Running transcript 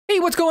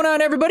what's going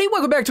on, everybody?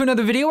 Welcome back to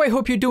another video. I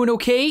hope you're doing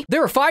okay.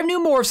 There are 5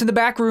 new morphs in the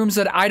back rooms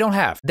that I don't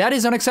have. That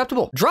is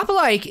unacceptable. Drop a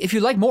like if you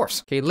like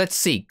morphs. Okay, let's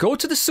see. Go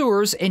to the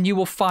sewers and you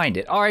will find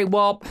it. All right,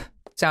 well,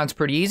 sounds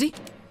pretty easy.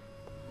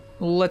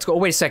 Let's go. Oh,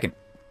 wait a second.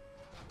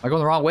 Am I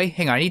going the wrong way?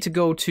 Hang on, I need to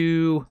go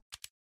to...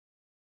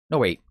 No,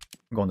 wait.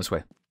 I'm going this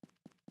way.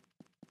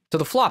 To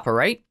the flopper,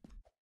 right?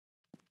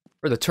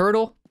 Or the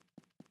turtle?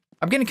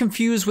 I'm getting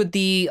confused with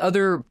the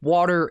other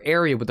water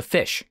area with the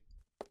fish.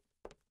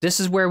 This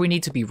is where we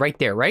need to be, right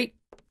there, right?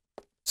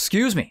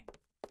 Excuse me.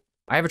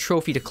 I have a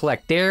trophy to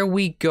collect. There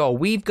we go.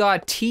 We've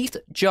got Teeth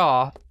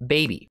Jaw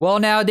Baby. Well,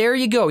 now, there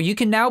you go. You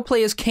can now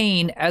play as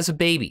Kane as a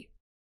baby.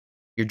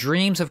 Your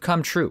dreams have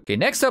come true. Okay,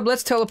 next up,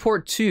 let's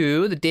teleport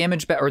to the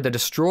damaged or the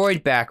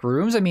destroyed back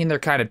rooms. I mean, they're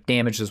kind of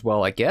damaged as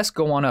well, I guess.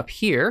 Go on up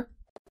here.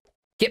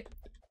 Get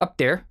up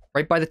there,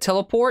 right by the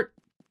teleport.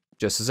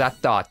 Just as I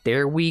thought.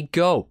 There we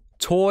go.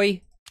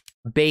 Toy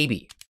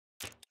Baby.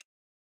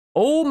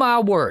 Oh my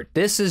word,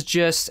 this is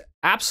just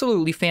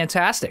absolutely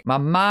fantastic. My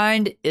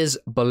mind is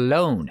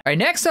blown. All right,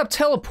 next up,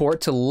 teleport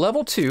to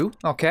level 2,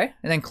 okay?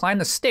 And then climb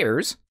the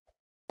stairs.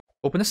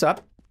 Open this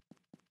up.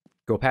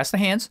 Go past the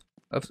hands,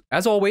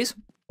 as always.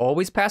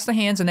 Always past the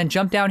hands, and then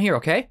jump down here,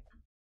 okay?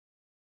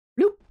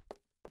 Bloop.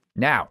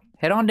 Now,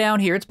 head on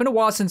down here. It's been a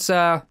while since,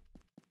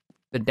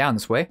 been down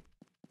this way.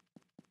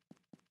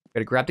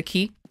 Gotta grab the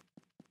key.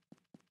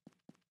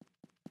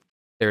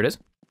 There it is.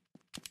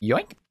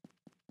 Yoink.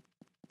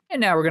 And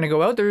now we're gonna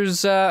go out.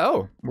 There's,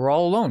 oh, we're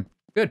all alone.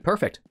 Good,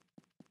 perfect.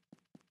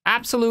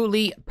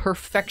 Absolutely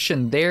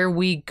perfection. There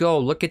we go.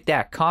 Look at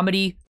that.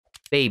 Comedy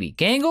Baby.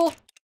 Gangle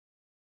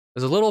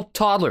is a little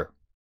toddler.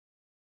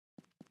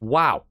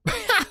 Wow.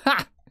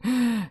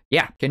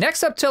 Yeah. Okay,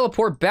 next up,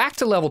 teleport back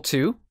to level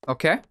 2.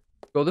 Okay.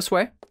 Go this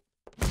way.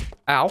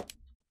 Ow.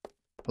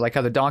 I like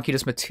how the donkey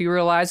just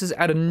materializes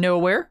out of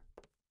nowhere.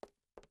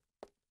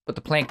 Put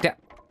the plank down.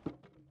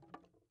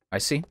 I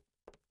see.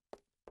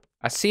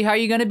 I see how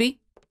you're gonna be.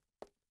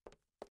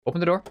 Open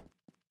the door.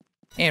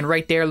 And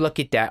right there, look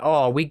at that.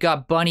 Oh, we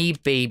got Bunny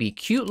Baby.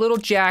 Cute little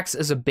Jax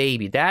as a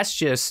baby. That's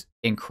just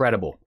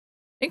incredible.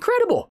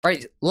 Incredible. All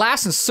right,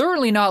 last and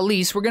certainly not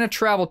least, we're going to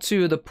travel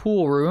to the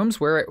pool rooms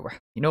where,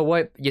 you know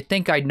what? You'd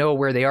think I'd know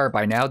where they are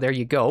by now. There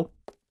you go.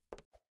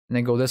 And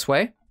then go this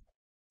way.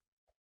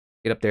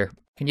 Get up there.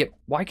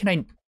 Why can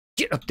I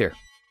get up there?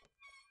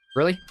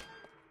 Really?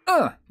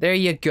 There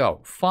you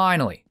go.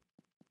 Finally.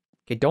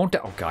 Okay, don't,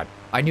 oh God,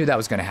 I knew that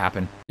was gonna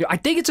happen. I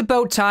think it's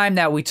about time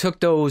that we took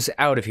those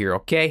out of here,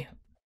 okay?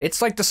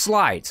 It's like the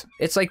slides.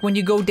 It's like when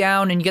you go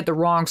down and you get the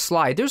wrong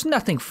slide. There's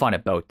nothing fun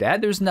about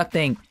that. There's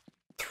nothing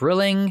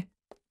thrilling.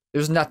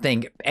 There's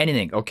nothing,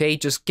 anything, okay?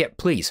 Just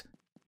please.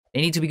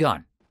 They need to be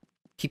gone.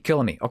 Keep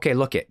killing me. Okay,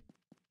 look it.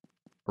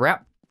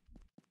 Wrap.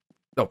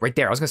 Oh, right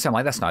there. I was gonna say, I'm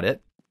like, that's not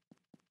it.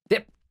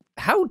 Dip.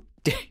 How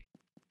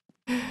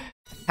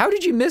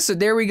did you miss it?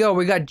 There we go.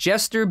 We got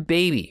Jester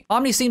Baby.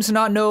 Omni seems to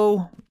not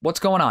know what's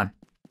going on.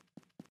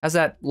 How's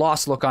that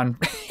lost look on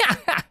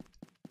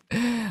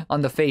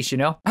on the face, you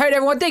know? All right,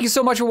 everyone. Thank you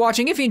so much for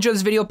watching. If you enjoyed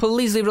this video,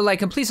 please leave it a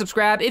like and please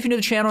subscribe. If you're new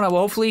to the channel, and I will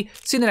hopefully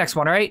see you in the next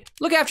one, all right?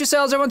 Look after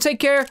yourselves, everyone. Take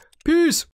care. Peace.